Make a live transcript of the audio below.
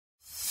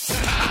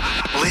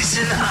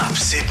Listen up,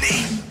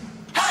 Sydney.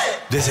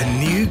 There's a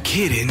new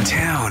kid in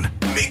town.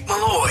 Mick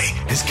Malloy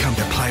has come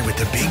to play with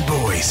the big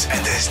boys,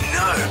 and there's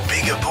no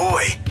bigger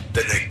boy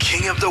than the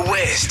king of the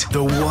West,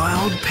 the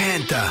Wild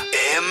Panther,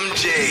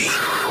 MG.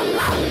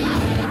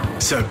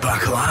 So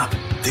buckle up.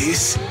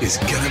 This is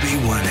going to be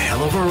one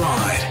hell of a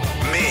ride.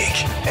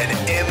 Mick and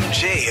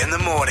MG in the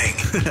morning.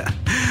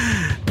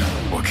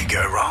 What could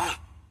go wrong?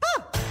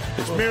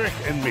 It's Merrick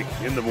and Mick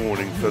in the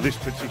morning for this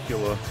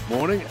particular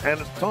morning,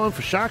 and it's time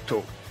for Shark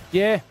Talk.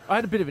 Yeah, I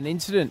had a bit of an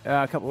incident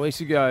a couple of weeks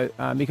ago.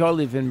 Mick, I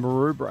live in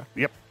Maroubra.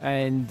 Yep.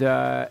 And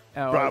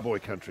Bra boy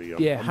country. I'm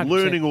 100%.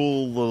 learning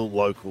all the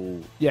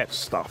local Yep.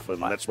 stuff,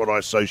 and that's what I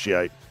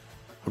associate.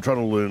 I'm trying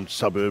to learn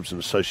suburbs and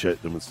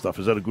associate them with stuff.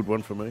 Is that a good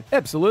one for me?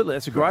 Absolutely,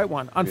 that's a great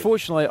one.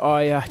 Unfortunately,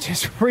 I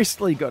just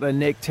recently got a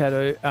neck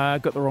tattoo.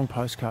 Got the wrong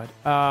postcode.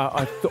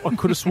 I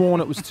could have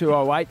sworn it was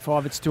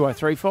 2085. It's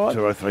 2035.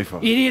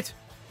 2035.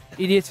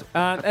 Idiot.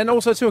 And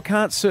also, too, I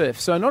can't surf,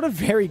 so not a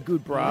very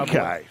good bra boy.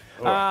 Okay.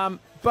 All right.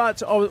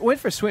 But I went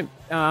for a swim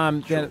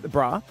down at the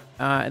Bra,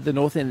 at the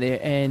north end there,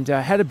 and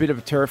had a bit of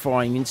a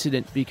terrifying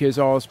incident because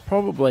to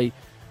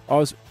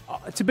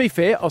be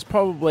fair, I was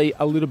probably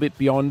a little bit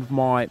beyond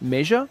my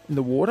measure in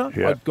the water.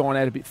 Yeah. I'd gone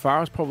out a bit far. I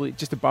was probably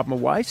just above my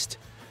waist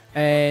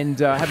and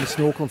had my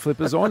snorkel and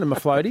flippers on and my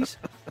floaties.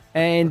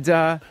 And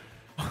I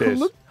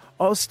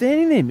was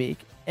standing there, Mick,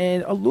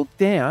 and I looked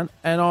down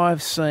and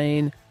I've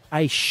seen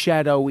a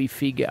shadowy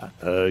figure.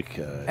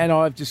 Okay. And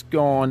I've just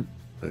gone...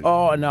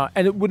 Oh, no.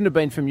 And it wouldn't have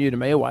been from you to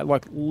me away,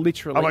 like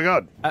literally. Oh, my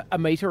God. A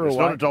metre away. It's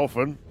not a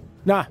dolphin.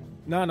 No.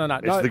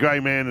 It's the grey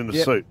man in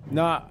the suit.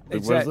 No.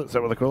 Is that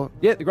what they call it?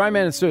 Yeah, the grey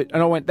man in the suit.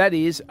 And I went, that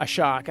is a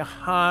shark,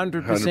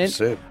 100%.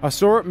 100%. I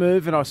saw it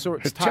move and I saw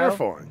its It's tail.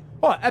 terrifying.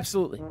 Oh,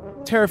 absolutely.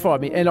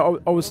 Terrified me. And I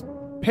was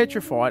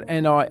petrified,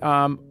 and I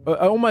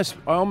almost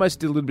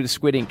did a little bit of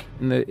squid ink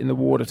in the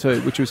water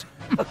too, which was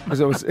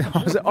because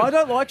I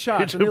don't like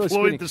sharks. You I'm nearly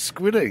deployed the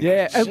squid ink.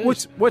 Yeah, and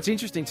Jeez. what's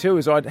interesting too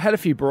is I'd had a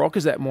few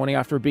Baroccas that morning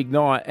after a big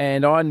night,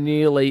 and I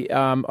nearly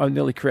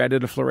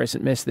created a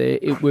fluorescent mess there.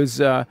 It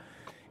was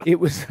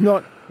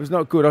not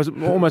good. I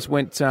almost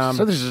went.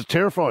 So this is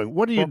terrifying.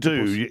 What do you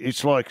do?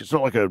 It's not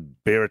like a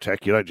bear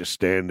attack. You don't just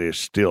stand there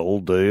still,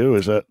 do you?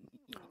 Is that?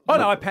 Oh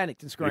no! I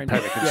panicked and screamed.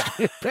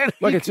 Honestly,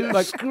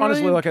 like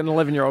an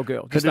 11-year-old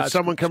girl. Did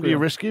someone come to your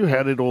rescue?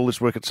 How did all this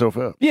work itself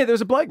out? Yeah, there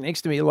was a bloke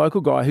next to me, a local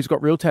guy who's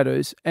got real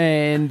tattoos,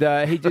 and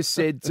he just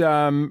said,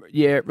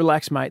 "Yeah,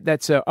 relax, mate.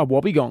 That's a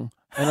wobbegong."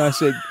 And I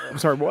said, "I'm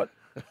sorry, what?"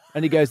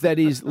 And he goes, "That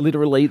is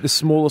literally the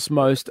smallest,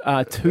 most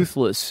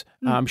toothless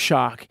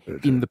shark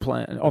on the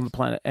planet,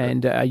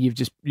 and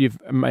you've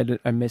made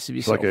a mess of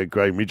It's yourself." like a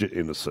grey midget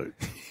in a suit,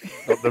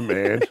 not the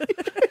man.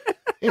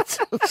 It's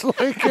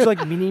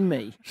like mini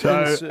me.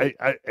 So,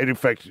 and in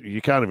fact,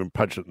 you can't even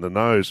punch it in the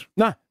nose.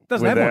 No,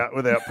 doesn't have one.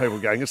 Without people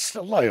going, it's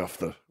lay off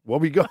the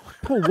wobbegong.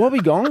 Poor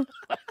wobbegong.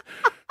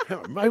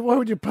 Mate, why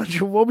would you punch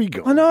a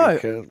wobbegong? I know.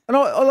 And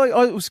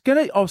I was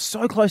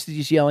so close to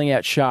just yelling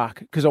out shark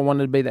because I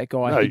wanted to be that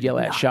guy who'd yell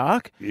out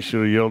shark. You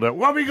should have yelled out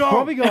wobbegong.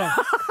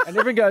 Wobbegong. And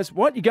everyone goes,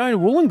 "What? You're going to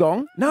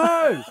Wollongong?"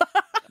 No.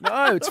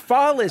 No, it's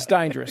far less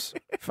dangerous.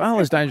 Far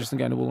less dangerous than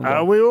going to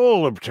Wollongong. We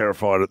all are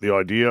terrified at the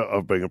idea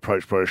of being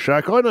approached by a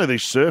shark. I know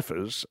these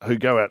surfers who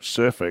go out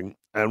surfing,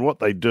 and what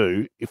they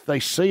do, if they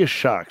see a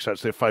shark, so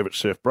it's their favourite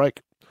surf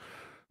break,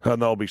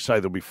 and there'll be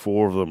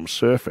 4 of them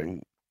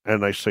surfing,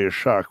 and they see a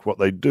shark, what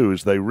they do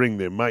is they ring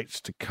their mates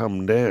to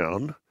come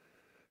down.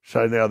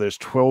 So now there's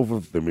 12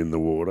 of them in the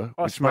water,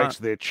 which smart. makes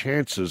their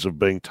chances of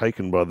being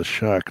taken by the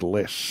shark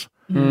less.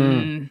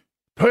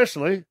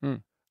 Personally,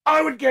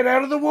 I would get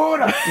out of the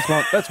water.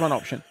 That's one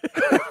option.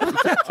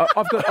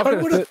 I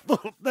would have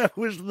thought that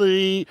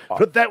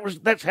was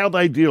that's how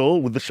they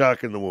deal with the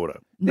shark in the water.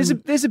 There's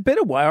a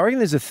better way. I reckon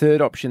there's a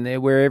third option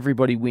there where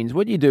everybody wins.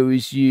 What you do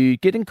is you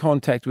get in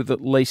contact with at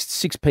least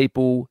 6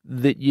 people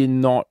that you're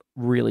not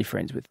really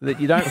friends with,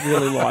 that you don't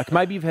really like.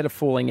 Maybe you've had a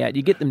falling out.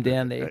 You get them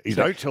down there. You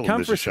don't tell them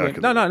there's a shark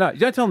in No. there. You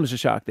don't tell them there's a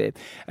shark there.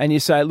 And you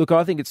say, "Look,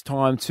 I think it's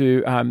time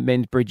to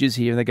mend bridges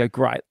here." And they go,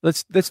 "Great,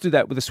 let's do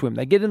that with a swim."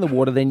 They get in the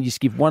water, then you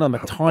just give one of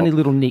them a tiny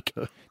little nick.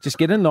 Just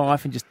get a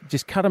knife and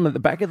just cut them at the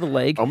back of the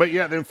leg. I'll meet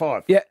you out there in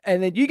 5. Yeah,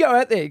 and then you go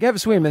out there, go have a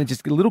swim, and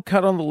just get a little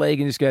cut on the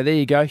leg and just go, "There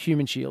you go,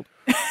 human shield."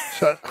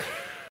 So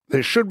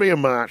there should be a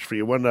march for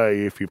you one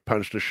day if you've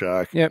punched a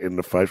shark in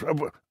the face.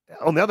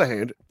 On the other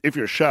hand, if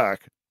you're a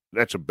shark,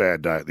 that's a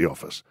bad day at the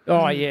office.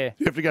 Oh, yeah.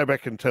 You have to go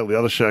back and tell the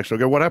other sharks. I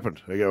go, "What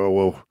happened?" They go, "Oh,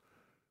 well,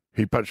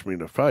 he punched me in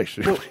the face."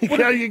 You go,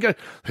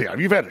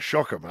 "You've had a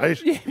shocker,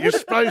 mate. Yeah. You're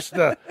supposed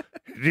to.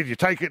 Did you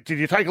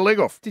take a leg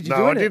off?" Did you No,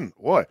 do I it? didn't.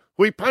 Why?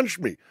 Well, he punched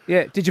me.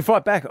 Yeah. Did you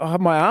fight back? "Oh,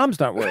 my arms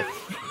don't work."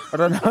 I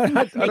don't know.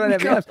 I don't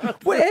have names.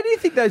 Well, how do you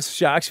think those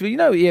sharks feel? You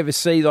know, you ever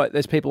see like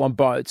there's people on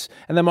boats,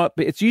 and they might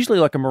be. It's usually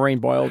like a marine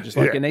biologist,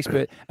 like an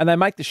expert, and they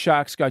make the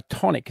sharks go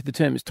tonic. The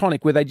term is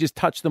tonic, where they just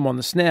touch them on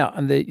the snout,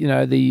 and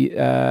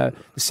the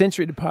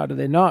sensory part of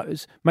their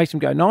nose makes them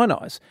go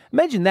nine-eyes.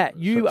 Imagine that.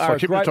 You it's are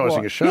like a great hypnotising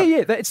white. a shark.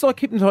 Yeah. It's like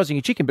hypnotising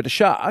a chicken, but a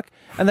shark,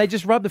 and they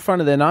just rub the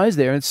front of their nose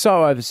there, and it's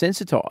so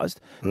oversensitised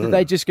that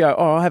they just go,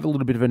 "Oh, I'll have a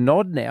little bit of a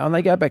nod now," and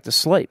they go back to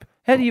sleep.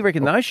 How do you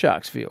reckon those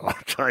sharks feel? I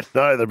don't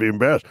know. They'd be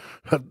embarrassed.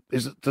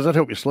 Does that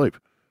help you sleep?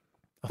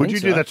 Would you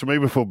do that to me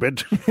before bed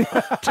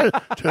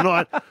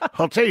tonight?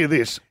 I'll tell you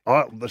this.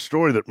 The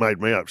story that made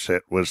me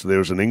upset was there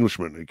was an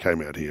Englishman who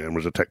came out here and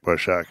was attacked by a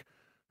shark,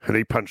 and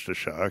he punched a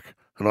shark.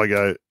 And I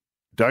go,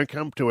 don't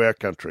come to our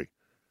country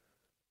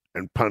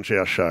and punch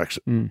our sharks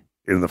in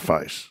the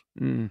face.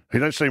 You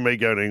don't see me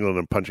going to England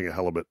and punching a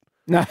halibut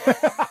No.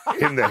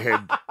 in the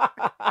head.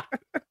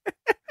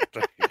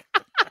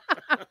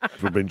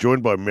 We've been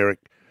joined by Merrick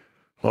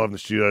live in the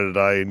studio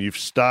today, and you've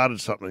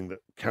started something that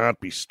can't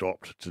be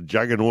stopped. It's a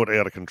juggernaut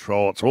out of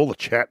control. It's all the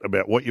chat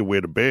about what you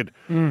wear to bed.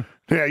 Now,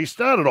 you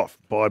started off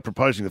by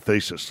proposing a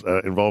thesis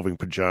involving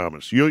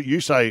pyjamas. You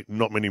say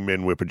not many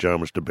men wear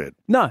pyjamas to bed.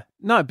 No,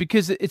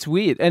 because it's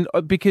weird, and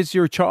because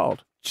you're a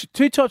child.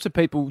 Two types of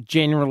people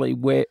generally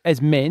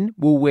as men,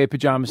 will wear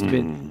pyjamas to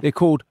bed. They're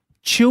called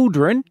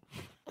children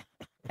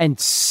and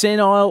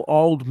senile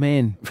old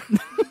men.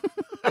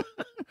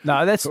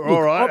 No, that's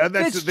all right. Look, And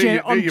that's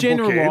I'm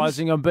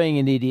generalising. I'm being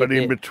an idiot. But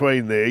in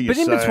between there,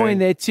 between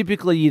there,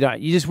 typically you don't.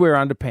 You just wear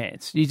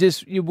underpants.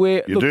 You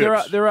wear. You look,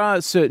 do. there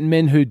are certain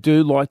men who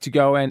do like to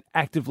go and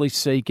actively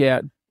seek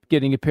out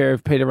getting a pair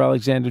of Peter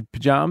Alexander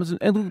pajamas,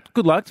 and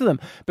good luck to them.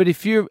 But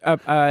if you're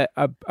a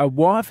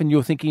wife and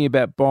you're thinking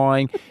about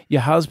buying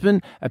your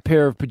husband a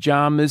pair of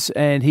pajamas,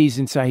 and he's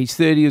in say his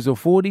 30s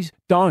or 40s,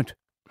 don't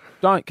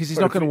because he's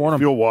not going to want If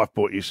them. your wife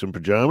bought you some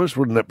pajamas,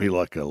 wouldn't that be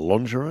like a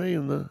lingerie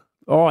in the?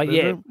 Oh,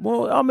 yeah.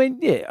 Well, I mean,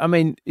 yeah. I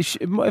mean,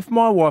 if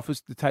my wife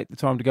was to take the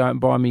time to go out and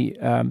buy me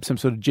some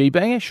sort of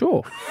G-banger,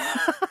 sure.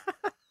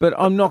 But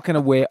I'm not going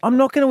to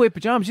wear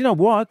pajamas. You know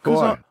why?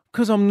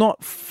 Because I'm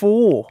not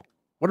for.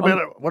 What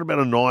about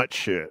a night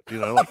shirt? You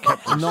know, like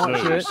Captain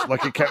Snooze,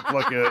 like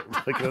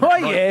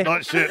a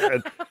night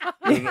shirt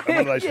and one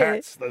of those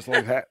hats, those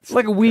long hats,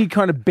 like a weird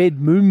kind of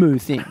bed moo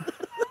thing.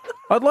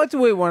 I'd like to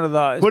wear one of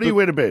those. What do you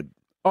wear to bed?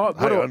 Oh,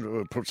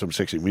 I'll put some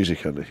sexy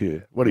music under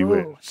here. What do you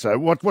wear? So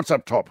what's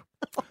up top?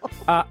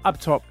 Up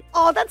top.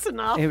 Oh, that's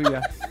enough. Here we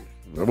go.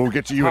 We'll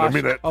get to you in a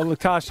minute. Oh, look,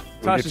 Tash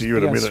get to you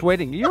in a minute.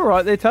 sweating. You're all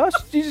right there, Tash.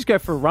 You just go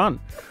for a run.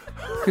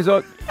 Because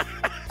as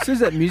soon as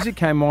that music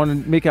came on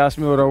and Mick asked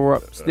me what I wore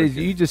upstairs,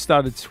 you just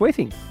started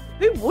sweating.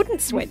 Who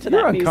wouldn't sweat to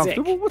You're that music?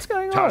 uncomfortable. What's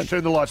going on? Tash,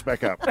 turn the lights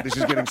back up. This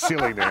is getting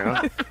silly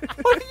now.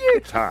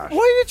 Tash. Why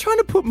are you trying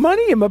to put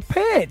money in my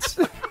pants?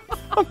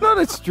 I'm not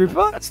a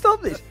stripper.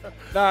 Stop this.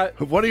 No.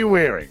 What are you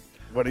wearing?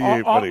 What are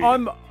you?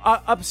 I'm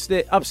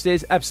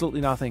upstairs. Absolutely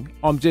nothing.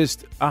 I'm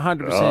just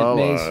 100%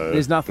 Nez.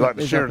 There's nothing. Like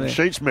the Sheridan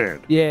Sheets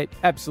man. Yeah,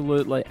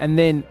 absolutely. And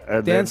then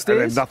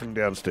downstairs. And then nothing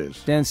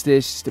downstairs.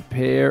 Downstairs, just a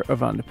pair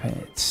of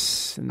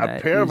underpants. And A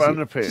pair of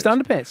underpants. Just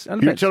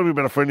underpants. You tell me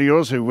about a friend of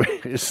yours who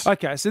wears.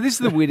 Okay, so this is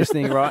the weirdest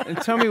thing, right? And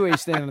tell me where you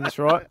stand on this,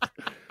 right?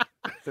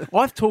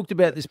 I've talked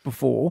about this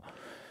before,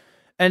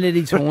 and it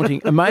is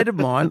haunting. A mate of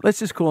mine, let's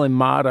just call him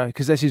Mardo,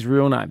 because that's his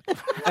real name.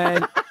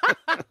 And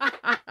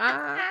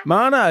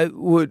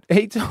Mardo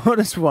he told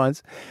us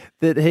once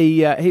that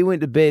he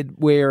went to bed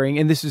wearing,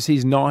 and this was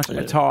his night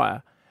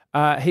attire,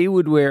 he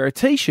would wear a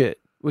T-shirt,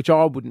 which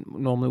I wouldn't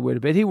normally wear to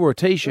bed. He wore a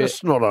T-shirt.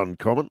 That's not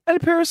uncommon. And a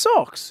pair of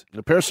socks.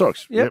 A pair of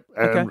socks. Yep.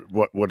 And Okay.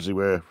 what does he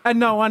wear? And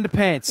no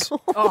underpants.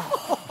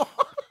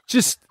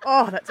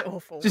 Oh, that's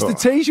awful. Just a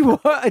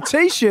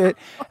T-shirt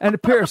and a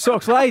pair of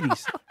socks,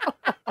 ladies.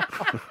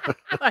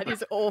 That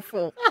is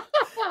awful.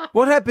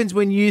 What happens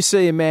when you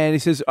see a man who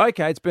says,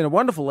 "Okay, it's been a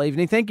wonderful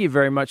evening. Thank you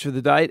very much for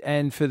the date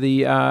and for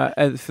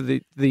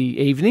the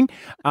evening.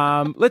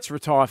 Let's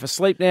retire for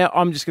sleep now.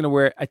 I'm just going to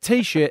wear a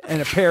T-shirt and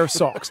a pair of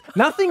socks.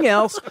 Nothing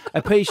else.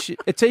 A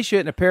T-shirt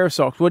and a pair of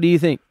socks. What do you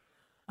think?"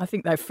 I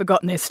think they've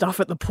forgotten their stuff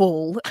at the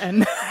pool,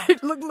 and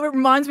it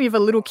reminds me of a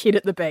little kid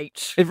at the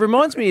beach. It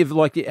reminds me of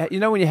like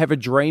when you have a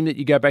dream that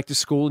you go back to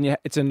school and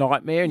it's a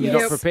nightmare and you're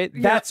not prepared.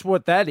 Yep. That's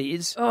what that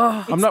is.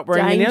 Oh, I'm not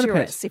wearing any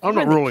underpants. If I'm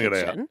you're not in the ruling it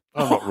out. kitchen-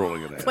 I'm not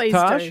ruling it out. Please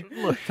Tash,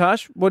 do.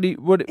 Tash, what if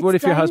your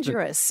husband? It's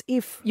dangerous.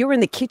 If you're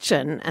in the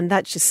kitchen and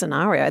that's your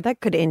scenario, that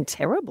could end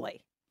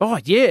terribly. Oh,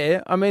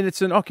 yeah. I mean,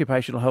 it's an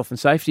occupational health and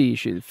safety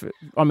issue.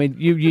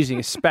 You're using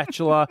a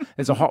spatula.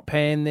 There's a hot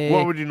pan there.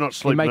 Why would you not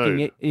sleep You're making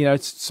nude?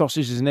 it,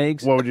 sausages and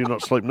eggs. Why would you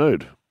not sleep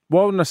nude?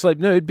 Why wouldn't I sleep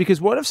nude?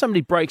 Because what if somebody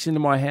breaks into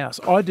my house?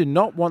 I do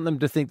not want them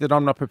to think that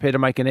I'm not prepared to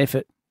make an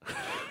effort.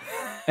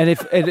 And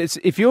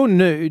if you're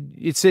nude,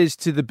 it says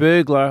to the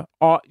burglar,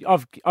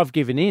 I've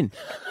given in.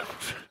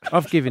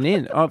 I've given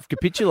in. I've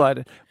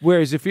capitulated.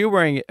 Whereas if you're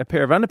wearing a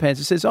pair of underpants,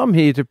 it says, I'm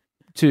here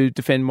to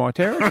defend my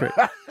territory.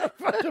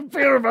 A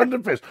pair of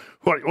underpants.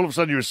 What, all of a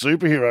sudden you're a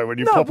superhero when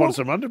you pop on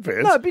some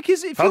underpants? No,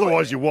 because if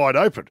Otherwise you're wide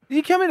open.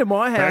 you come into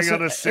my house Hang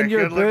on a second. and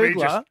you're a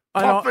burglar,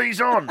 Pop these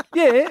on.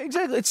 Yeah,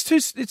 exactly. It's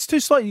too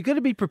slow. You've got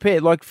to be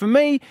prepared. Like for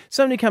me,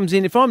 somebody comes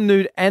in, if I'm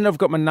nude and I've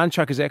got my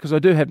nunchuckers out, because I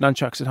do have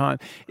nunchucks at home,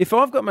 if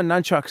I've got my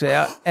nunchucks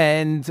out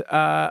and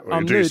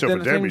I'm do nude, yourself then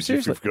a I take them damage if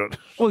seriously. you've got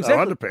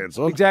Exactly. underpants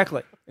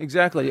on.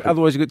 Exactly.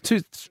 Otherwise, you've got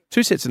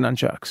two sets of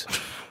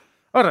nunchucks.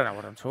 I don't know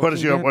what I'm talking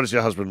about. What does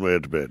your husband wear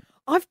to bed?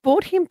 I've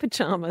bought him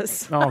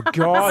pajamas. Oh, God.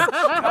 Gosh,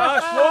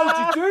 why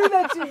would you do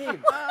that to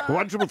him?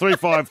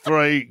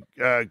 13353,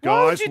 guys.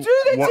 Why would you do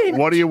that to him?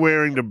 What are you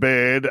wearing to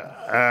bed?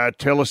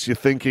 Tell us your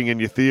thinking and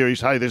your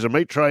theories. Hey, there's a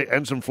meat tray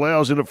and some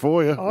flowers in it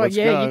for you. Oh, Let's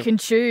yeah, go. you can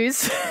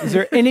choose. Is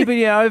there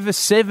anybody over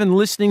 7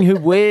 listening who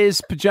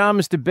wears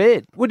pajamas to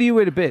bed? What do you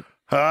wear to bed?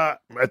 At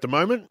the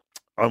moment,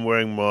 I'm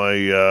wearing my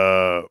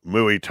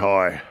Muay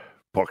Thai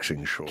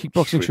boxing shorts.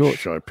 Kickboxing which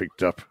shorts. I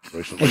picked up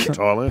recently in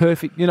Thailand.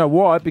 Perfect. You know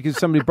why? Because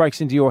somebody breaks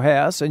into your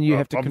house and you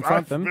have to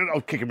confront them. I'll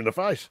kick him in the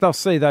face. They'll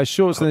see those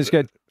shorts and they just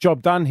go,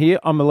 job done here,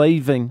 I'm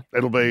leaving.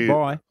 It'll be.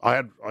 Bye.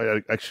 I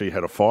actually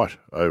had a fight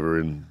over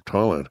in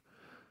Thailand.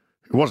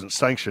 It wasn't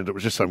sanctioned. It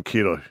was just some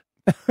kid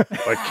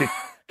I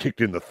kicked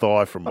in the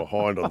thigh from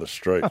behind on the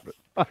street.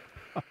 But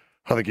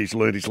I think he's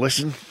learned his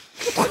lesson.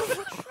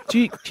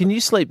 Can you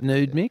sleep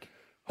nude, Mick?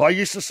 I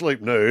used to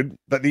sleep nude,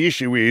 but the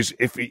issue is,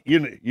 if you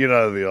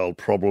know the old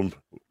problem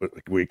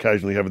we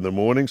occasionally have in the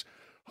mornings,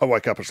 I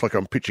wake up, it's like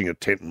I'm pitching a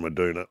tent in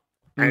Meduna,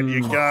 and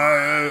you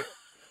go,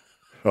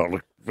 oh,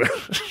 look,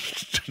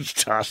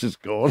 Tash is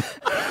gone.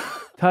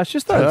 Tash,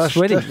 just started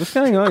sweating. What's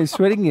going on? He's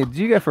sweating here. Did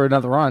you go for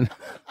another run?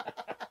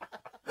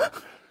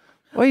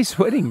 Why are you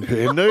sweating?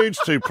 Yeah, nude's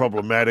too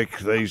problematic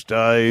these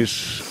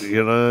days,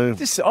 you know.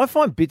 I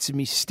find bits of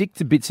me stick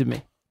to bits of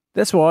me.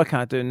 That's why I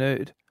can't do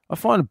nude. I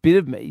find a bit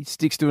of me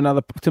sticks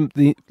to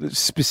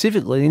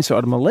specifically the inside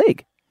of my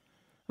leg.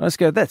 I just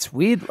go, that's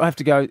weird. I have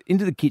to go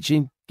into the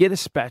kitchen, get a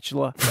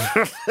spatula,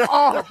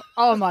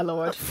 Oh, my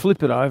Lord.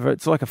 flip it over.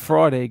 It's like a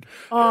fried egg.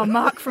 Oh,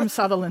 Mark from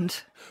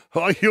Sutherland.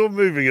 Oh, you're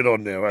moving it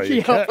on now, are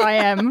you? Yep, I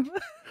am.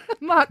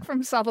 Mark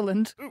from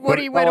Sutherland. What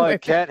do you wear to Hello,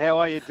 work? Kat. How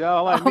are you,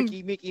 Joe? Hello,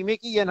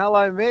 Mickey, and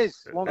hello, Miz.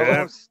 Long Yeah,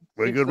 time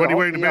we're since good. What are you the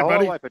wearing to bed,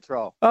 buddy? Highway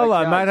Patrol.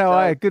 Hello, Okay, mate. How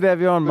are you? Good to have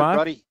you on, good, Mark.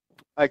 buddy.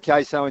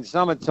 Okay, so in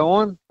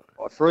summertime,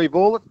 I free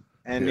ball it.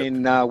 And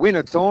in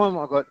winter time,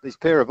 I've got this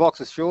pair of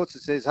boxer shorts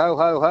that says ho,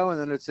 ho, ho, and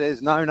then it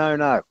says no, no,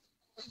 no.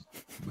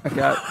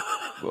 Okay.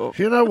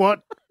 You know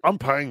what? I'm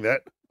paying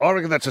that. I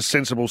reckon that's a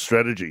sensible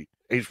strategy.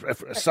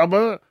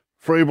 Summer,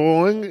 free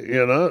balling,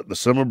 the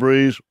summer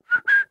breeze.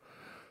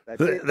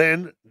 That's it.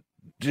 Then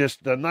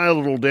just nail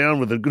it all down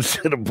with a good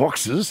set of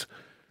boxes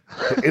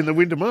in the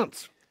winter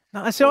months.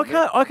 No, see,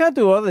 I can't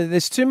do either.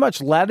 There's too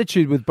much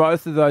latitude with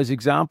both of those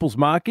examples,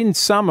 Mark. In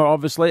summer,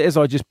 obviously, as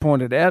I just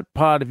pointed out,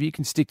 part of you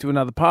can stick to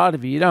another part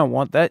of you. You don't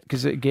want that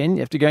because, again, you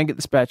have to go and get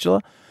the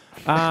spatula.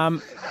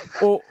 Egg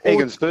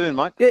and spoon,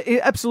 mate. Yeah,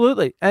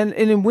 absolutely. And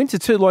in winter,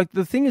 too, like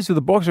the thing is with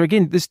the boxer,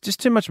 again, there's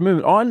just too much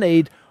movement. I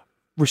need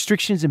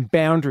restrictions and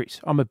boundaries.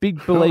 I'm a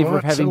big believer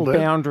of having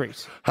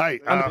boundaries. Hey,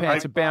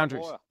 Underpants are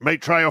boundaries.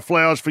 meat tray or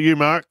flowers for you,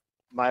 Mark?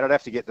 Mate, I'd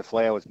have to get the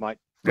flowers, mate.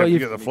 You have to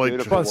you've- get the fleet.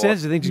 Beautiful. By the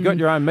sounds of things, you've got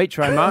your own meat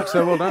tray, Mark,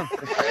 so well done.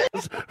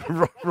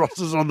 Ross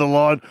is on the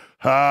line.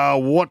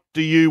 What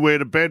do you wear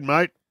to bed,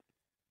 mate?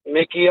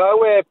 Mickey, I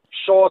wear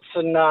shorts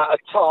and a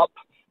top.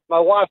 My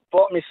wife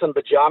bought me some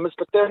pajamas,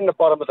 but they're in the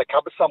bottom of the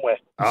cupboard somewhere.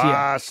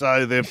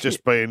 So they've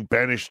just been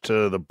banished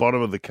to the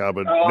bottom of the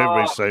cupboard, Oh, never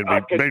been seen, I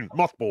been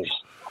mothballed.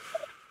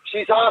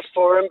 She's asked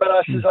for them, but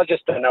I says I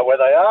just don't know where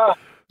they are.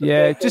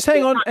 Yeah, just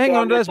hang on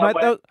to those, mate.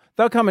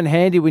 They'll come in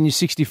handy when you're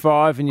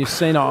 65 and you're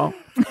senile.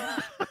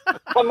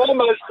 I'm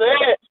almost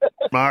there.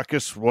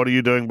 Marcus, what are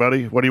you doing,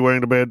 buddy? What are you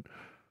wearing to bed?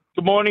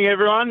 Good morning,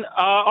 everyone.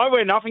 I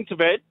wear nothing to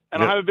bed,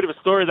 and Yep. I have a bit of a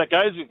story that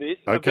goes with this.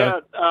 Okay.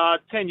 About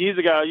 10 years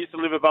ago, I used to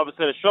live above a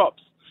set of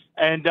shops,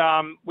 and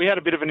we had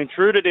a bit of an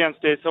intruder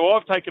downstairs, so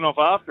I've taken off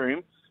after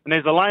him, and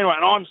there's a laneway,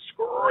 and I'm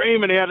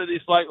screaming out at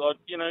this bloke, like,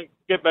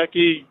 get back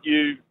here,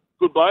 you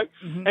good bloke.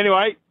 Mm-hmm.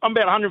 Anyway, I'm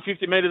about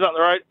 150 metres up the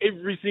road.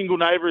 Every single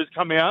neighbour has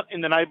come out in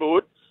the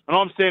neighbourhood, and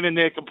I'm standing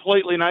there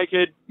completely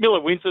naked, middle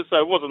of winter, so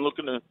it wasn't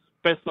looking the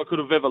best I could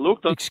have ever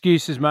looked.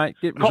 Excuses, mate.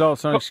 Get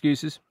results, not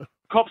excuses.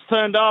 Cops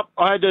turned up.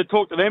 I had to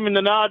talk to them in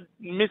the nard.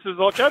 Mrs.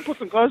 like, go put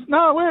some clothes.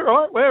 No, we're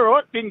all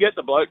right. Didn't get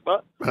the bloke,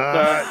 but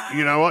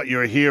You know what?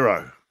 You're a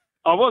hero.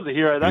 I was a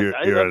hero that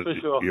day, that's for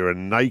sure. You're a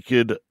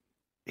naked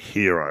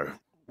hero.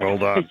 Well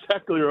done.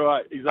 Exactly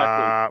right.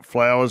 Exactly.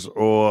 Flowers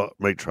or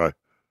meat tray?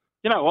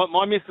 You know what?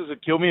 My missus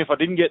would kill me if I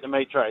didn't get the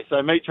meat tray.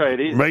 So meat tray it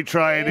is. Meat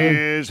tray it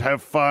is.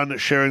 Have fun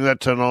sharing that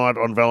tonight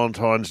on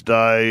Valentine's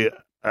Day.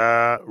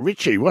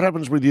 Richie, what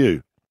happens with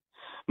you?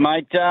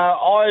 Mate,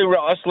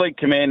 I sleep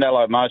commando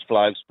like most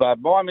blokes, but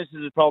my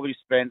missus has probably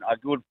spent a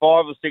good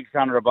 $500 or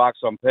 $600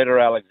 on Peter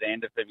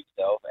Alexander for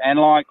himself, and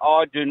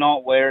I do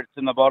not wear it. It's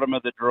in the bottom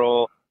of the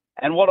drawer.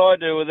 And what I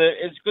do with it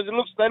is because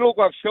they look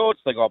like shorts.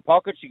 They got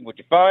pockets. You can put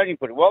your phone, you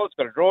can put your wallet. It's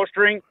got a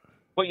drawstring.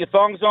 Put your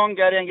thongs on,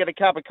 go down and get a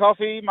cup of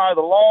coffee, mow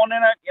the lawn in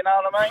it. You know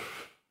what I mean?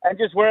 And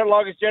just wear it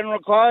like it's general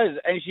clothes.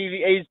 And she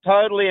is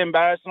totally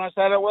embarrassed. And I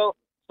say to her, well,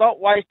 stop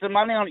wasting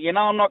money on it. You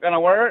know I'm not going to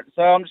wear it,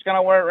 so I'm just going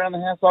to wear it around the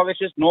house like it's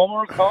just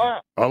normal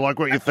attire. I like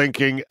what you're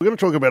thinking. We're going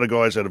to talk about a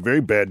guy who's had a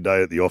very bad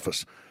day at the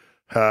office.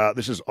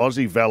 This is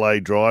Aussie valet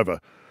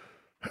driver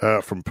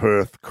from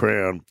Perth,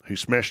 Crown, who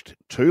smashed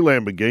 2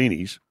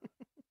 Lamborghinis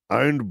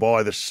owned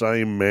by the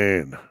same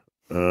man,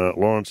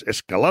 Lawrence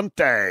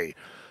Escalante.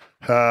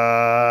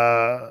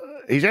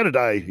 He's had a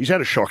day. He's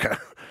had a shocker,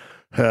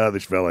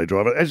 this valet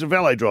driver. As a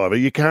valet driver,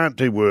 you can't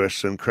do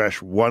worse than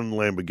crash one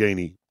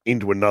Lamborghini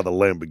into another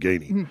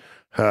Lamborghini,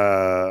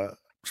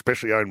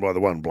 especially owned by the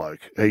one bloke.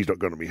 He's not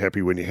going to be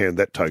happy when you hand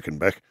that token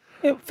back.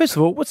 Yeah, first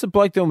of all, what's the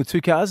bloke doing with 2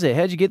 cars there?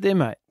 How'd you get there,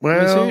 mate? Well,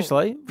 I mean,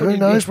 seriously? Who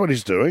knows what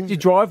he's doing? You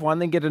drive one,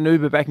 then get an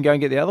Uber back and go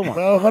and get the other one.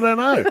 Well, I don't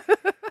know.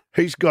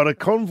 He's got a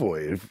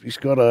convoy. He's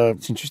got a...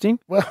 It's interesting.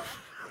 Well,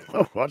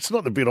 it's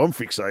not the bit I'm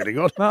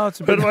fixating on. No,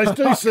 it's a bit... But I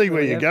do see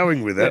where you're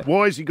going with that.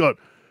 Why has he got...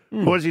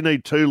 Why does he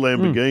need 2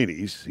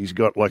 Lamborghinis? He's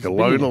got like a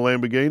loaner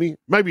Lamborghini.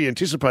 Maybe he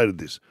anticipated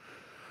this.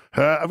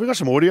 Have we got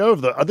some audio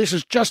of the... this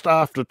is just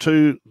after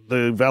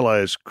the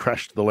valets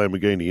crashed the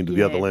Lamborghini into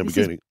the other Lamborghini.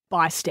 This is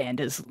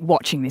bystanders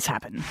watching this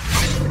happen.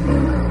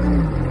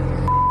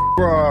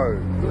 Bro,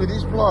 look at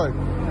this bloke.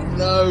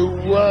 No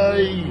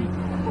way.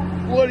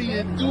 What are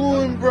you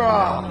doing,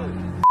 bro?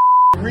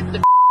 Rip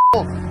the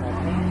off.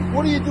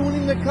 What are you doing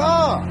in the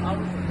car?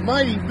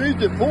 Mate, he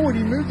moved it forward.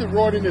 He moved it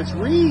right in its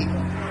rear.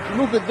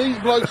 Look at these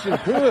blokes in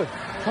Perth.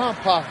 Can't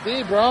park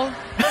there, bro.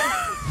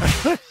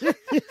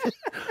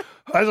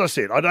 As I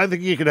said, I don't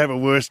think you could have a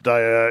worse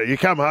day. You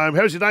come home,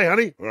 how's your day,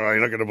 honey? Oh,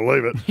 you're not going to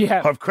believe it.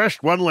 Yeah. I've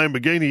crashed one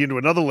Lamborghini into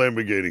another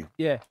Lamborghini.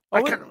 Yeah.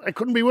 It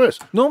couldn't be worse.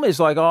 Normally it's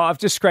like, I've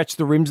just scratched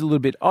the rims a little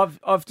bit.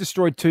 I've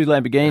destroyed 2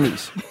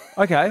 Lamborghinis.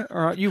 Okay,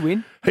 all right, you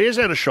win. He has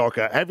had a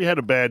shocker. Have you had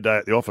a bad day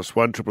at the office?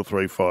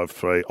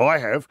 1-333-533. I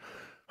have.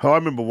 I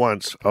remember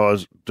once I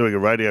was doing a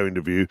radio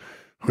interview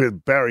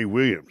with Barry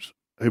Williams,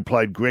 who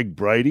played Greg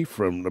Brady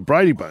from the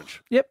Brady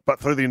Bunch. Yep. But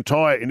through the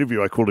entire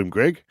interview, I called him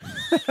Greg.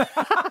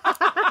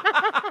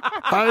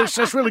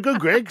 That's really good,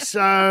 Greg. So,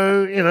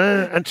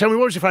 and tell me,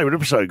 what was your favourite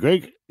episode,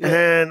 Greg?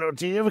 And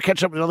do you ever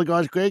catch up with other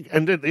guys, Greg?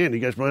 And at the end, he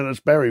goes, man, it's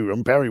Barry.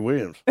 I'm Barry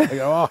Williams. I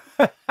go,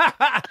 oh.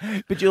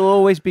 But you'll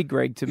always be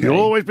Greg to me. You'll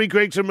always be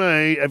Greg to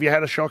me. Have you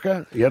had a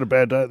shocker? You had a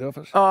bad day at the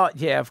office?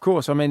 Yeah, of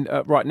course. I mean,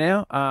 right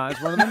now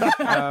is one of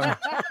them.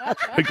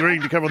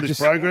 Agreeing to come on this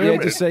program? Yeah,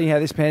 to see how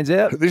this pans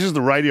out. This is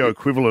the radio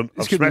equivalent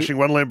of smashing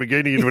one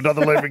Lamborghini into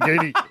another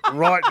Lamborghini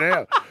right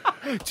now.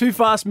 2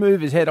 fast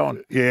movers head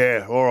on.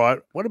 Yeah, all right.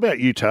 What about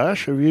you,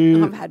 Tash? Have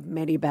you... I've had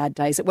many bad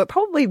days at work,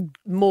 probably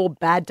more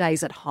bad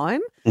days at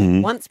home.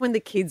 Mm-hmm. Once when the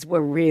kids were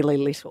really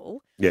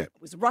little, Yeah.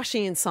 was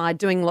rushing inside,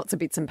 doing lots of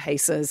bits and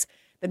pieces.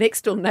 The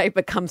next door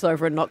neighbour comes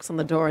over and knocks on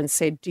the door and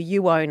said, do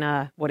you own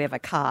a whatever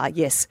car?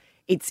 Yes,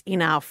 it's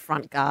in our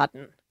front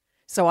garden.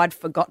 So I'd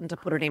forgotten to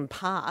put it in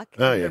park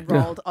and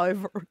rolled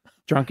over.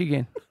 Drunk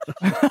again.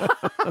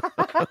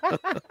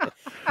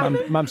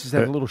 Mum's just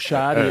had a little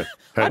shard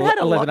I'd had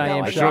a 11 lot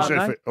a.m. going.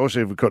 Chardonnay.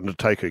 Also forgotten to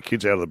take her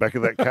kids out of the back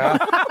of that car.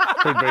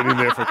 Who'd been in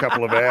there for a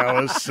couple of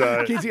hours.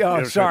 So, Kids,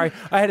 sorry.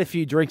 I had a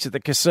few drinks at the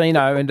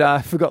casino and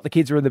forgot the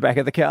kids were in the back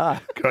of the car.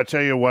 Can I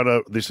tell you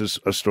one? This is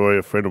a story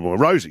a friend of mine,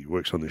 Rosie, who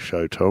works on this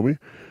show, told me.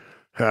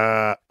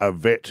 A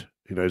vet,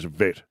 he knows a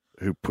vet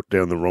who put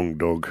down the wrong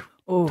dog.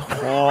 Oh.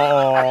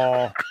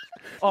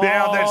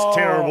 Now that's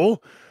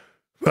terrible.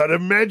 But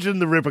imagine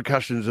the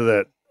repercussions of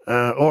that.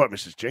 All right,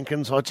 Mrs.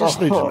 Jenkins, I just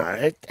need to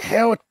know,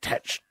 how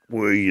attached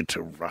were you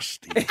to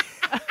Rusty?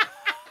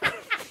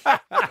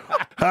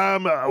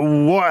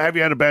 What have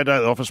you had a bad day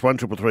at the office?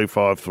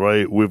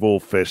 1-333-533. We've all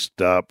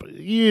fessed up.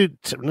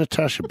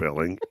 Natasha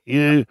Belling,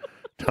 you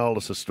told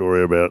us a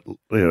story about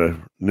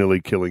nearly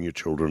killing your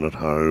children at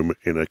home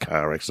in a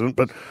car accident.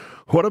 But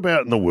what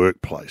about in the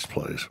workplace,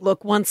 please?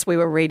 Look, once we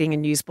were reading a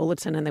news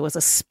bulletin and there was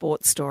a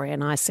sports story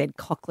and I said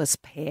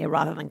cockless pair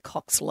rather than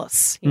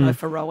cocksless,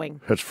 for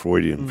rowing. That's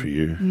Freudian for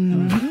you.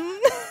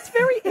 It's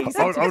very easy.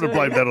 I would have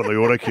blamed that on the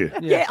autocue.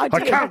 Yeah, I I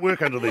did. can't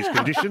work under these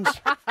conditions.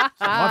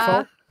 My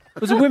fault. It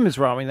was a women's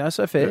rowing, though,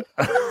 so fair.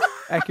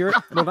 Accurate.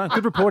 Well done.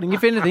 Good reporting.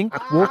 If anything,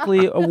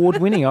 Walkley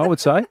Award winning, I would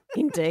say.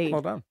 Indeed.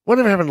 Well done.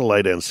 Whatever happened to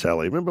Lay Down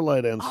Sally? Remember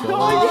Lay Down Sally?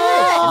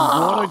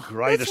 What a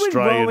great That's when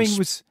Australian rowing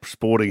was-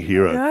 sporting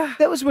hero.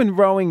 That was when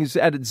rowing is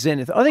at its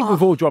zenith. I think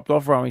we've all dropped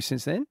off rowing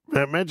since then.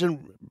 Now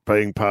imagine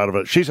being part of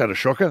it. She's had a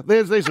shocker.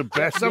 These are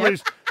bad.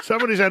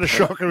 Somebody's had a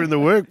shocker in the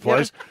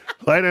workplace.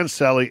 Lay Down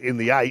Sally in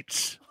the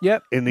 8s.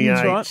 Yep. In the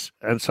that's 8s. right.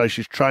 And so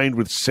she's trained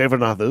with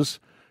 7 others.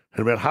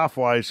 And about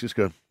halfway, she's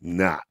going,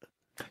 nah.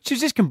 She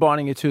was just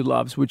combining her 2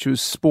 loves, which was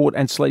sport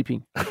and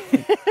sleeping.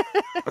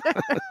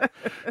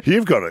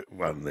 You've got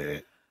one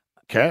there.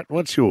 Kat,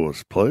 what's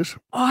yours, please?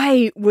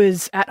 I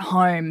was at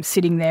home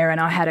sitting there and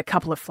I had a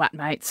couple of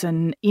flatmates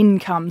and in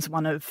comes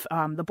one of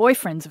the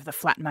boyfriends of the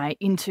flatmate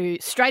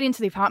straight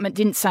into the apartment,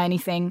 didn't say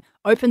anything,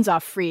 opens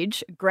our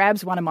fridge,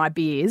 grabs one of my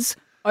beers,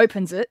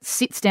 opens it,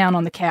 sits down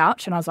on the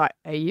couch and I was like,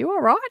 are you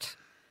all right?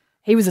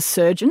 He was a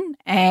surgeon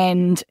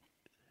and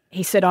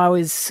he said I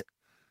was,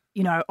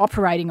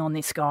 operating on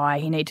this guy.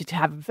 He needed to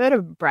have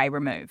vertebrae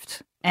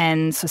removed.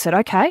 And so I said,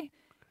 okay.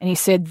 And he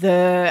said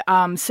the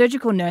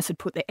surgical nurse had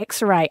put the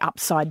X-ray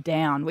upside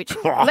down, which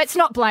let's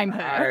not blame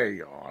her. Hey,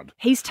 God.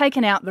 He's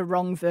taken out the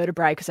wrong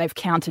vertebrae because they've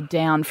counted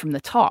down from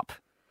the top.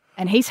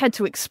 And he's had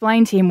to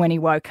explain to him when he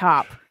woke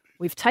up,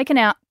 we've taken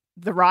out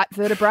the right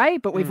vertebrae,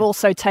 but we've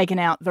also taken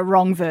out the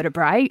wrong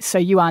vertebrae. So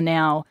you are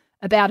now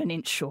about an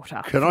inch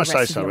shorter. Can for I the say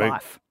rest of your something?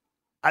 life.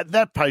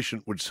 That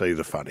patient would see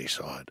the funny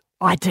side.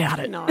 I doubt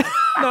it. No.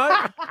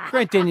 No,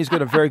 Grant Denier's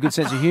got a very good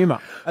sense of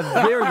humour. A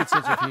very good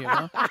sense of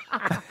humour.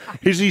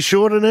 Is he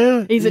shorter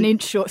now? He's an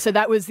inch short. So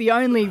that was the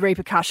only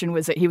repercussion,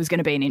 was that he was going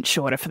to be an inch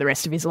shorter for the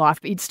rest of his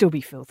life, but he'd still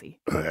be filthy.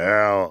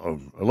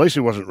 Well, at least he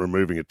wasn't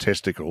removing a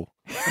testicle.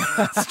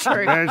 That's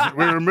true. Man,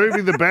 we're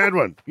removing the bad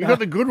one. You got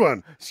the good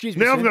one. Excuse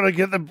me, Now I've sir. got to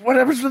get the... What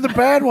happens to the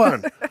bad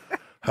one?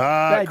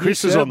 Bad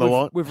Chris news, is sir. on the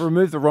line. We've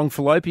removed the wrong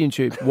fallopian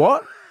tube.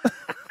 What?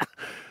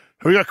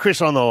 We got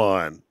Chris on the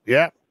line.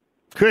 Yeah.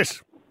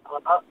 Chris.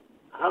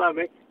 Hello,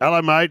 Mick.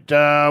 Hello, mate.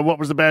 What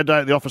was the bad day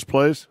at the office,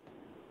 please?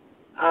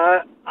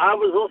 I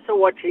was also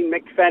watching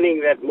Mick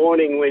Fanning that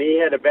morning when he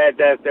had a bad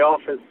day at the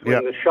office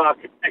when the shark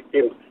attacked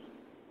him.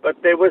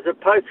 But there was a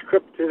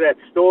postscript to that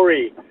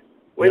story.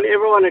 When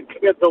everyone had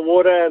cleared the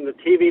water and the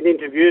TV had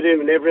interviewed him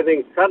and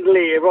everything,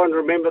 suddenly everyone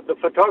remembered the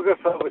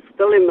photographer was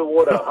still in the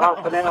water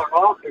half an hour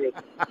afterwards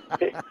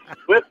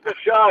with the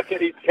shark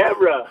and his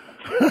camera.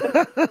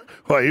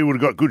 Well, he would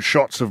have got good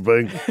shots of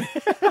being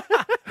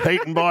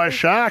eaten by a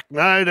shark,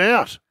 no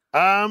doubt.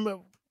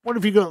 What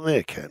have you got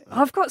there, Ken?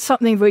 I've got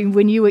something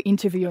when you were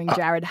interviewing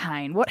Jared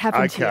Hayne. What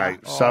happened to Okay, you?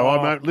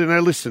 so now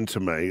listen to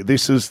me.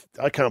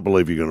 I can't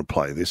believe you're going to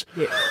play this.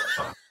 Yeah.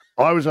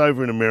 I was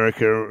over in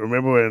America.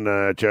 Remember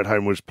when Jared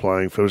Hayne was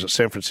playing for, was it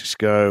San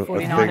Francisco?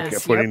 49ers, I think,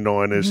 yep.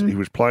 49ers. He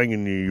was playing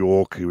in New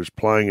York. He was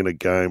playing in a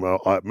game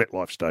at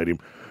MetLife Stadium.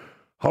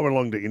 I went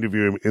along to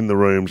interview him in the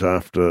rooms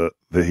after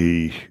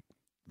the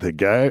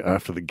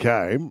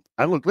game.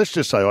 And look, let's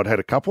just say I'd had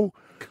a couple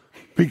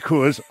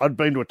because I'd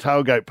been to a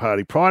tailgate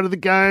party prior to the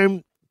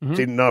game.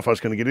 Didn't know if I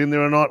was going to get in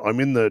there or not. I'm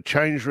in the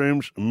change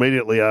rooms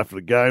immediately after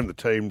the game. The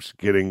team's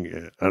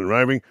getting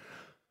unraving.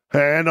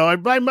 And I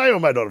may or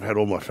may not have had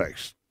all my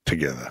facts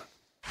together.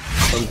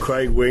 From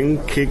Craig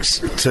Wing, kicks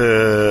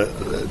to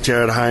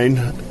Jared Hayne,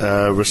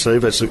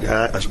 receive as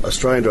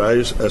Australian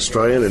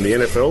in the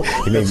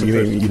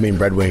NFL. You mean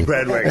Brad Wing?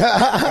 Brad Wing.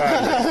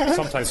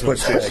 Sometimes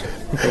what's this?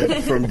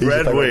 From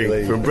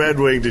Brad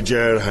Wing to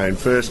Jared Hayne,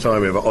 first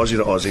time ever, Aussie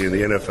to Aussie in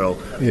the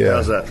NFL. Yeah.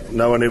 How's that?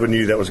 No one ever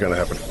knew that was going to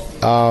happen.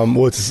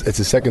 Well, it's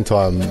the second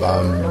time.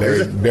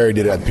 Barry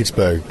did it at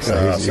Pittsburgh.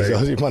 So he's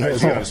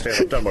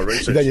Aussie. I've done my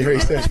research. You've done your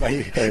research,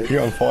 mate.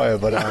 You're on fire.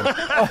 But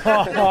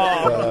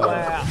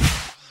Wow.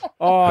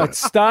 Oh, it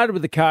started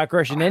with the car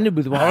crash and ended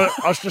with one. I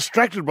was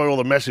distracted by all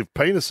the massive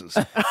penises.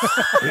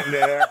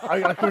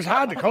 It was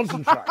hard to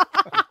concentrate.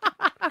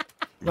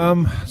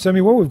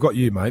 Sammy, well, we've got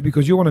you, mate,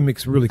 because you're one of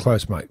Mick's really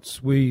close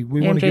mates. We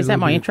want to is that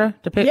my intro?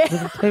 Do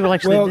people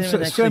actually,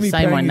 Sammy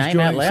say Pang my is name joining,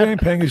 out loud? Sam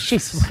Pang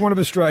is one of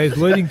Australia's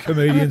leading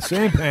comedians.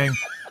 Sam Pang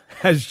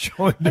has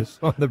joined us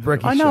on the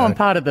Brekkie Show. I know I'm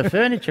part of the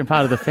furniture and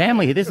part of the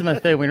family here. This is my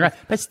third win row.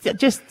 But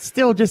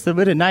still just a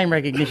bit of name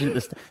recognition at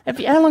the start.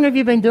 How long have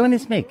you been doing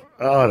this, Mick?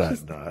 I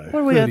don't know.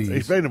 What are we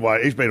He's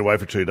been away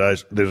for 2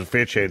 days. There's a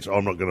fair chance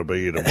I'm not going to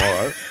be here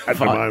tomorrow at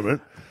the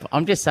moment.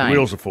 I'm just saying. The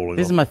wheels are falling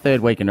This off. is my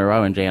third week in a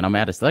row, and I'm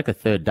out. It's like a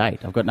third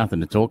date. I've got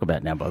nothing to talk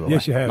about now, by the way.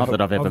 Yes, you have. Not that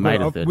I've ever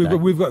made a third date.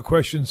 We've got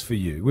questions for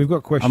you. We've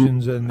got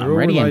questions, and they're I'm all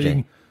ready,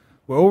 relating.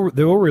 MJ.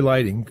 They're all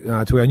relating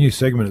to our new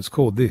segment. It's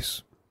called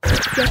This.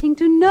 Getting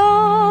to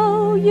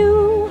know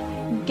you,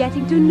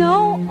 getting to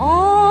know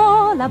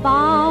all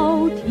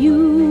about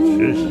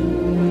you.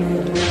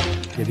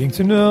 Getting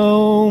to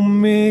know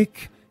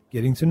Mick,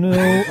 getting to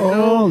know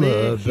all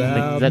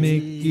about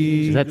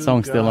Mickey. Is that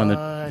song still on the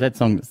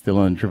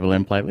Triple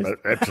M playlist?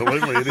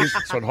 Absolutely, it is.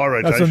 It's on high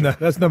rotation.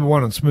 That's number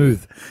one on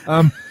Smooth.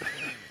 So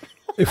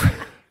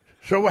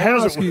how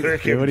does it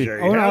work,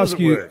 MG?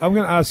 I'm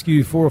going to ask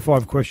you 4 or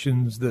 5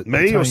 questions that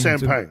Me or pertain Sam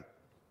Pang?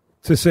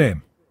 To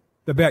Sam.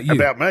 About you.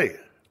 About me?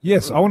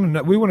 Yes, I want to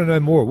know. We want to know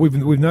more. We've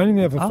known him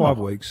now for 5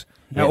 weeks.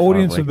 Yeah, Our 5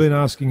 audience have weeks. been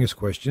asking us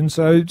questions,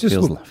 so just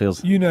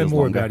Feels you know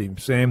more longer. about him,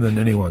 Sam, than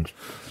anyone.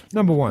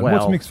 Number one, Well-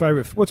 what's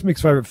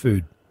Mick's favourite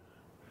food?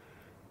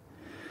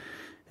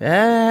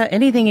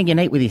 Anything he can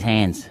eat with his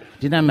hands.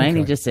 Do you know what I mean? Okay.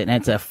 He just said, and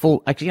it's a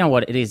full. Actually, you know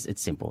what it is?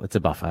 It's simple. It's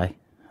a buffet,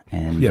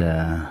 and he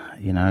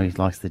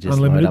likes to just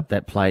Unlimited? load up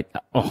that plate.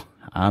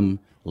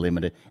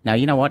 Unlimited. Now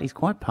you know what? He's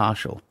quite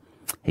partial.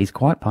 He's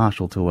quite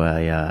partial to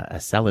a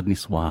salad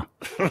niçoise.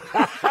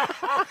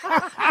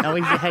 No,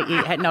 he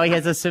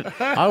has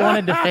I want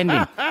to defend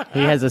him.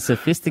 He has a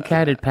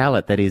sophisticated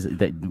palate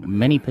that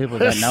many people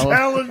don't know.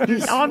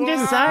 I'm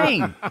just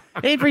saying.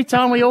 Every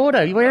time we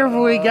order,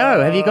 wherever we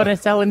go, have you got a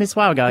salad niçoise?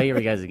 I go, here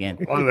he goes again.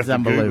 It's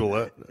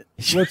unbelievable.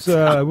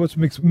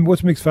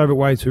 What's Mick's favourite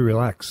way to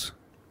relax?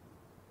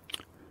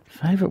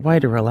 Favourite way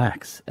to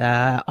relax?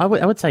 I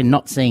would say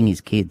not seeing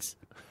his kids.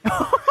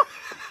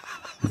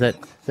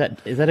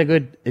 Is that a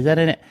good? Is that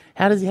in it?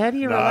 How do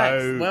you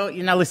relax? Well,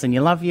 listen.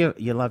 You love your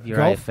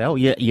golf?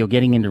 AFL. You're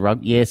getting into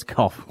rugby. Yes,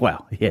 golf.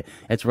 Well, yeah,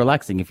 it's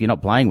relaxing if you're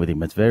not playing with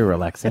him. It's very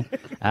relaxing.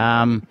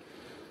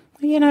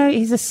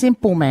 He's a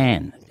simple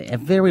man.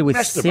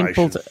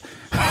 Simple.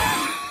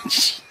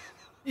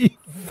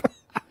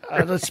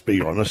 Let's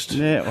be honest.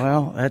 Yeah,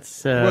 well,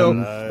 that's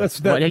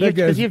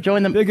because you've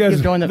joined them. There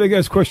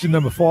goes question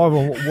number 5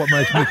 on what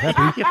makes Mick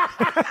happy.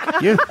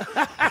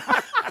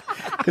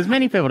 Because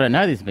many people don't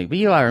know this, Mick, but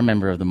you are a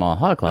member of the Mile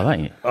High Club,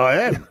 aren't you?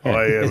 I am. Yeah.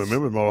 I am a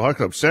member of the Mile High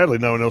Club. Sadly,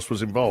 no one else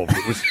was involved.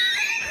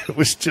 It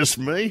was just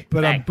me.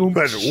 But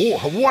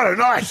what a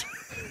night!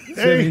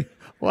 Hey,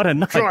 what a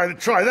night!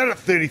 Try that at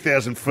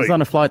 30,000 feet. I was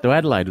on a flight to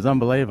Adelaide. It was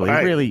unbelievable. He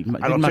really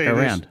didn't muck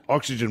around.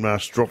 Oxygen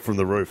mask dropped from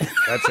the roof.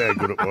 That's how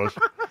good it was.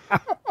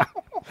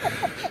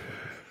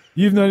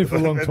 You've known him for a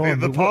long time.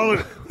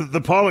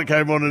 The pilot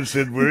came on and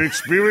said, "We're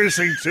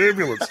experiencing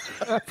turbulence.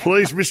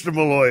 Please, Mr.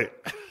 Malloy,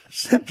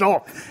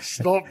 stop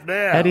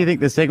now." How do you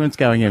think the segment's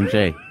going,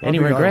 MG? Any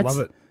regrets?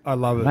 I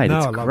love it. Mate, no,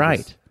 it's I love great.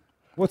 This.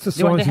 What's the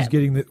sign he's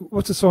getting?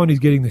 What's the sign he's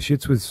getting the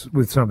shits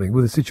with something,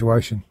 with a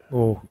situation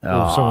or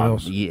someone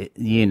else?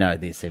 You know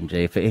this,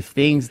 MG. If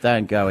things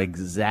don't go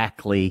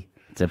exactly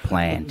to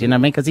plan, do you know what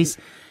I mean? Because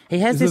he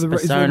has this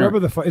persona.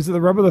 Is it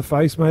the rub of the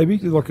face, maybe?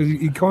 Like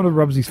he kind of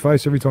rubs his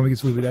face every time he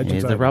gets a little bit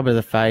agitated. There's the rub of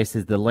the face,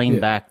 there's the lean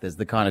back, there's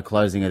the kind of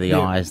closing of the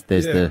eyes,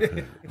 there's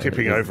the...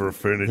 Tipping over of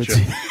furniture.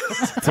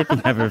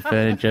 Tipping over of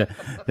furniture.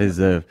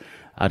 There's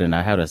I don't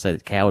know, how do I say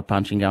it, coward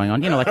punching going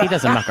on. Like he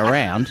doesn't muck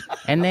around.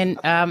 And then,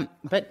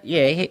 but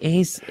yeah,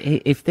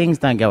 if things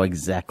don't go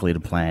exactly to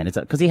plan, it's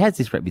because he has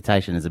this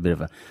reputation as a bit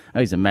of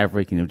he's a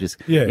maverick and he'll just,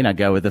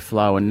 go with the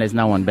flow and there's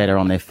no one better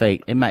on their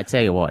feet. And mate,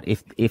 tell you what,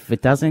 if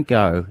it doesn't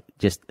go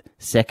just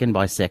second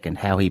by second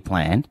how he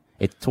planned,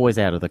 it's toys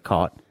out of the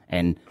cot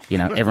and,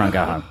 everyone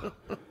go home.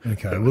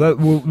 Okay. Well,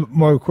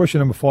 my question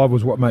number 5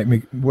 was what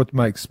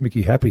makes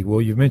Mickey happy.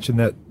 Well, you've mentioned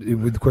that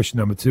with question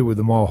number 2 with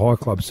the Mile High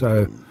Club.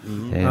 So,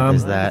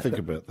 there's that. Think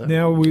about that.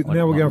 Now we're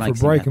going for a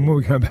break, and when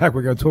we come back,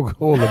 we're going to talk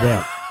all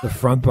about the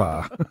front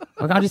bar.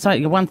 I'll just tell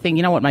you one thing.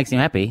 You know what makes him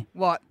happy?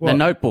 What? The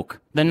Notebook.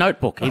 The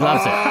Notebook. He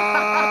loves it.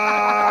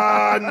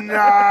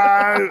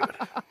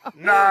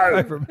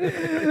 No.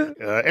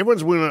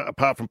 Everyone's winner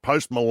apart from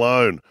Post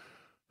Malone.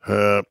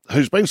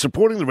 Who's been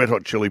supporting the Red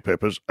Hot Chili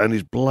Peppers and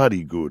is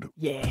bloody good,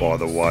 by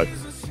the way.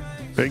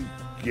 Been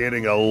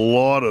getting a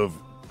lot of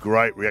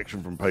great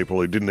reaction from people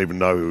who didn't even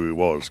know who he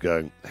was,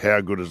 going,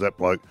 how good is that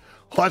bloke?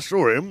 I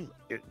saw him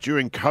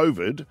during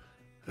COVID,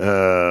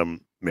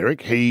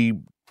 Merrick. He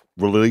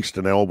released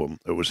an album.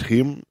 It was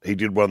him. He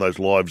did one of those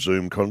live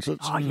Zoom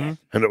concerts. Oh, yeah.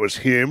 And it was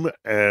him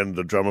and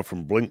the drummer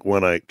from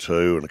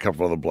Blink-182 and a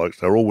couple of other blokes.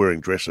 They were all wearing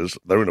dresses.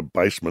 They were in a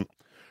basement.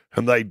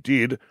 And they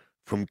did,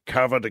 from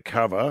cover to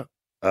cover,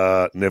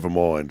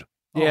 Nevermind.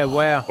 Yeah,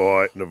 wow.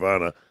 By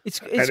Nirvana.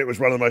 And it was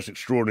one of the most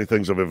extraordinary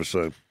things I've ever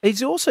seen.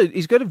 He's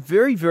got a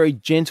very, very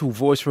gentle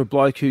voice for a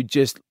bloke who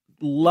just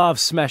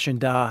loves smashing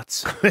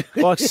darts.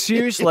 Like,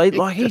 seriously,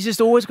 he's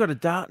just always got a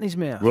dart in his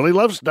mouth. Well, he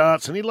loves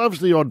darts and he loves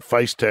the odd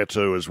face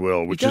tattoo as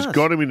well, which has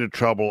got him into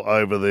trouble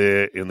over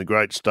there in the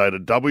great state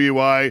of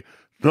WA.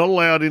 Not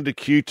allowed into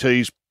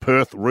QT's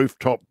Perth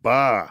rooftop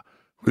bar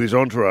with his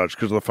entourage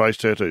because of the face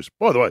tattoos.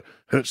 By the way,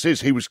 and it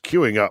says he was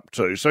queuing up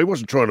too, so he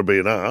wasn't trying to be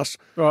an arse.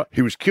 Right.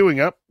 He was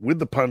queuing up with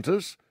the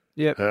punters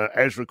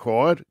as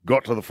required,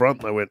 got to the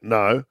front, and they went,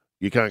 no,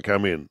 you can't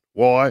come in.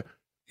 Why?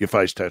 Your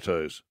face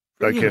tattoos.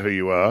 Don't care who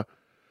you are.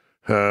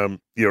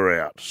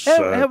 You're out.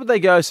 How would they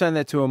go saying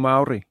that to a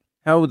Maori?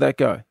 How would that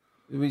go?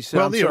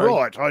 Well, you're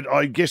right.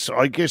 I guess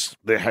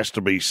there has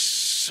to be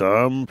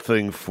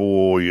something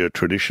for your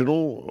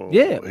traditional,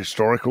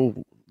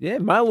 historical. Yeah,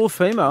 male or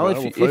female.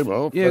 Male or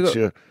female. That's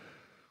your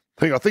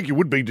thing. I think you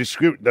would be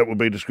that would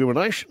be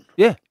discrimination.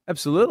 Yeah,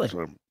 absolutely.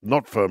 So,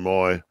 not for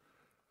my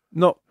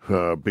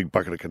big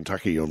bucket of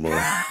Kentucky on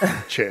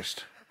my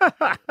chest.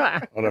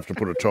 I'd have to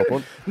put a top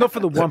on. Not for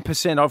the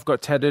 1% I've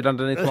got tattooed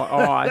underneath my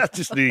eye.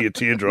 Just near your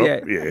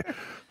teardrop. Yeah.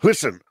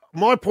 Listen,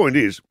 my point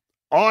is,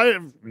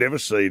 I've never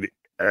seen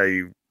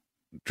a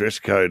dress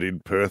code in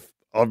Perth.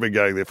 I've been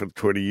going there for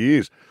 20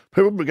 years.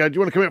 People would go, do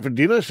you want to come out for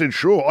dinner? I said,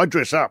 sure. I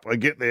dress up. I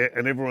get there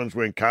and everyone's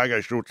wearing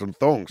cargo shorts and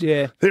thongs.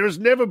 Yeah. There has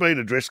never been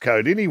a dress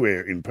code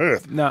anywhere in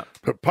Perth. No.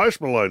 But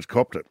Post Malone's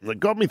copped it. And it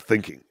got me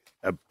thinking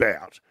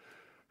about,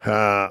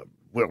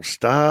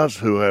 stars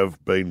who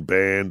have been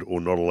banned or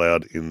not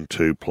allowed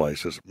into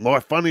places. My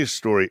funniest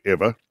story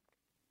ever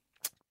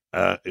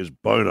is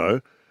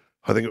Bono.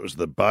 I think it was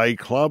the Bay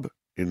Club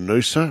in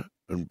Noosa.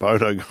 And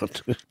Bono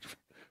got...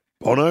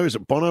 Bono? Is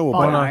it Bono or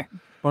Bono?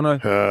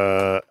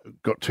 Bono.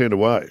 Got turned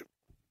away.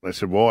 They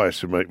said, why? I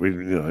said, mate,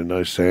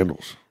 no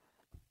sandals.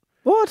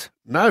 What?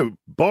 No,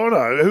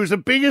 Bono, who was the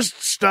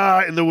biggest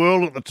star in the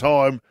world at the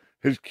time,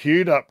 who's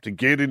queued up to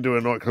get into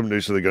a nightclub in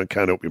Noosa. They're going,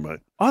 can't help you, mate.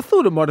 I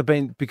thought it might have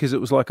been because it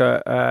was like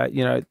a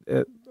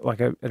like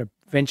at a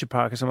venture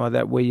park or something like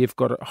that where you've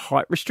got a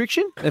height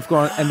restriction. They've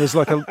gone and there's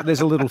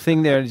a little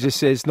thing there and it just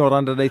says not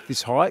underneath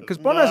this height because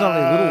Bono's only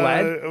a little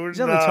lad. He's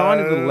only a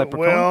tiny little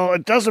leprechaun. Well,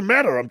 it doesn't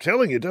matter. I'm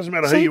telling you, it doesn't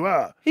matter who you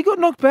are. He got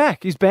knocked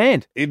back. He's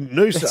banned in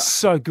Noosa. That's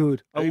so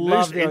good. I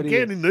love the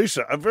idea. Again in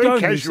Noosa, a very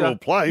casual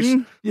place.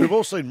 We've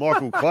all seen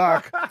Michael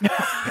Clark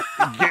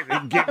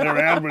getting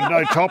around with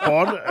no top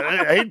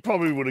on. He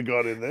probably would have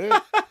got in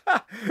there.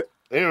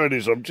 There it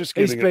is. I'm just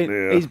getting it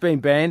now. He's been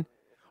banned.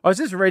 I was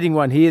just reading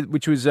one here,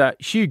 which was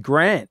Hugh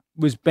Grant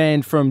was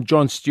banned from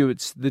Jon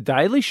Stewart's The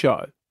Daily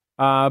Show,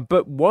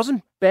 but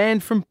wasn't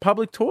banned from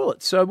public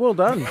toilets. So well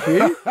done,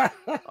 Hugh.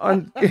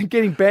 I'm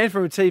getting banned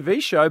from a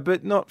TV show,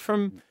 but not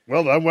from...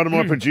 Well done. One of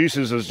my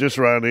producers has just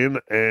run in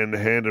and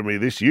handed me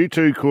this.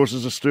 U2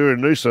 causes a stir in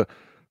Noosa.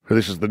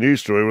 This is the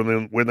news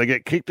story. When they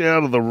get kicked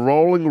out of the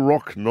Rolling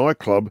Rock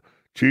nightclub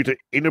due to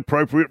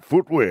inappropriate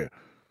footwear.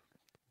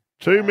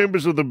 Two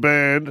members of the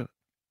band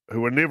who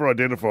were never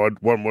identified,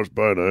 one was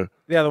Bono.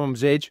 The other one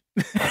was Edge.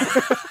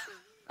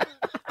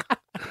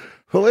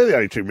 Well, they're the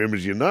only two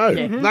members you know.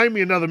 Yeah. Name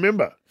me another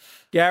member.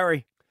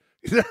 Gary.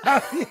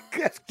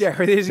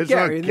 Gary, there's a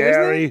Gary. Not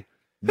Gary.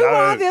 Who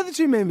are the other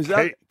two members?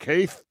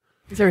 Keith.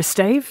 Is there a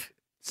Steve?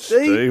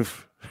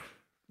 Steve.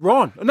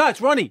 Ron. No, it's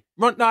Ronnie.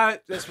 No,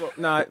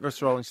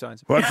 that's Rolling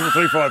Stones. 1, 2,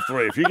 3, 5,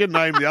 3. If you can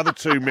name the other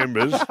two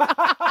members,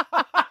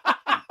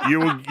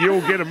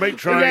 you'll get a meat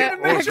tray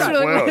or some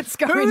flowers. Let's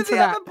go into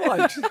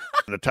that.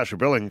 Natasha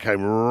Belling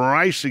came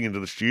racing into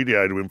the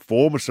studio to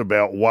inform us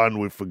about one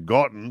we've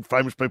forgotten,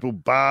 famous people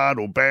barred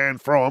or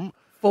banned from.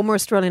 Former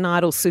Australian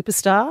Idol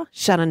superstar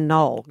Shannon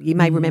Knoll. You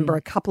may remember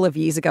a couple of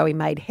years ago he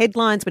made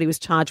headlines, but he was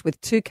charged with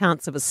 2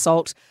 counts of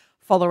assault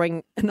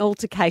following an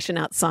altercation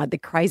outside the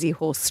Crazy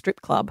Horse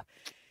strip club.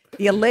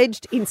 The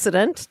alleged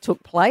incident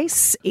took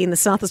place in the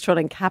South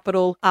Australian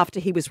capital after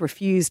he was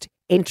refused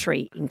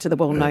entry into the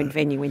well-known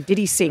venue in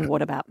Diddy Sing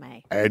What About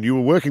Me? And you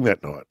were working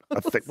that night, I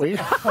think.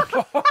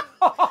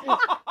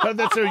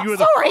 That's how you were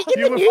in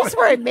the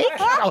newsroom,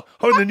 Mick.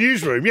 Oh, in the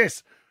newsroom,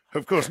 yes.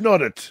 Of course,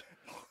 not at...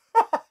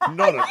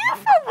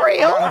 For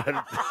real?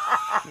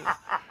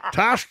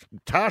 Tash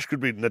could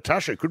be...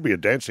 Natasha could be a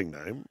dancing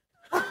name.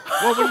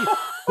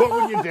 What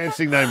would your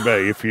dancing name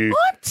be if you...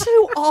 I'm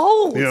too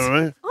old. You know what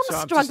I mean?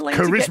 I'm struggling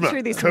to get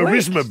through this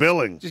Charisma week.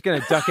 Belling. Just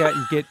going to duck out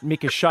and get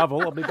Mick a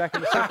shovel. I'll be back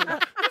in a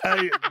second.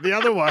 Hey, the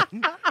other one,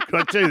 can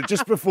I tell you,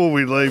 just before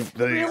we leave...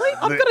 Really?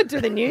 I've got to do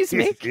the news,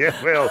 Mick. Yeah,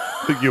 well,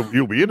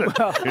 you'll be in it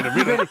in a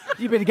minute.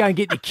 You better go and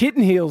get your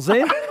kitten heels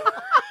then.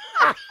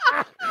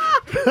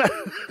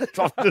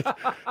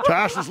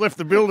 Tash has left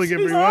the building,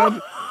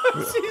 everyone.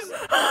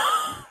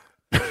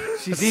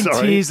 She's in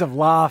tears of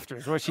laughter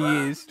is what she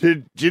is.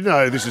 Did you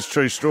know, this is a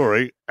true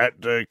story, at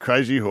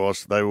Crazy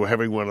Horse, they were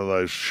having one of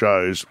those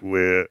shows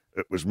where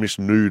it was Miss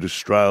Nude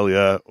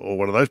Australia or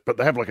one of those, but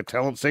they have like a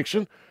talent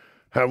section.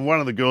 And one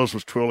of the girls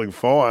was twirling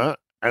fire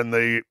and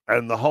the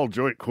whole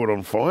joint caught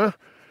on fire.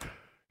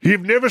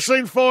 You've never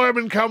seen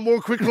firemen come more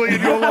quickly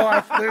in your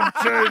life than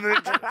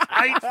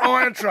 8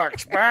 fire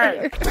trucks.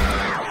 Bang!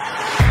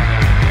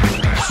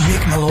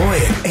 Mick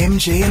Malloy and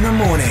MG in the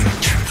morning.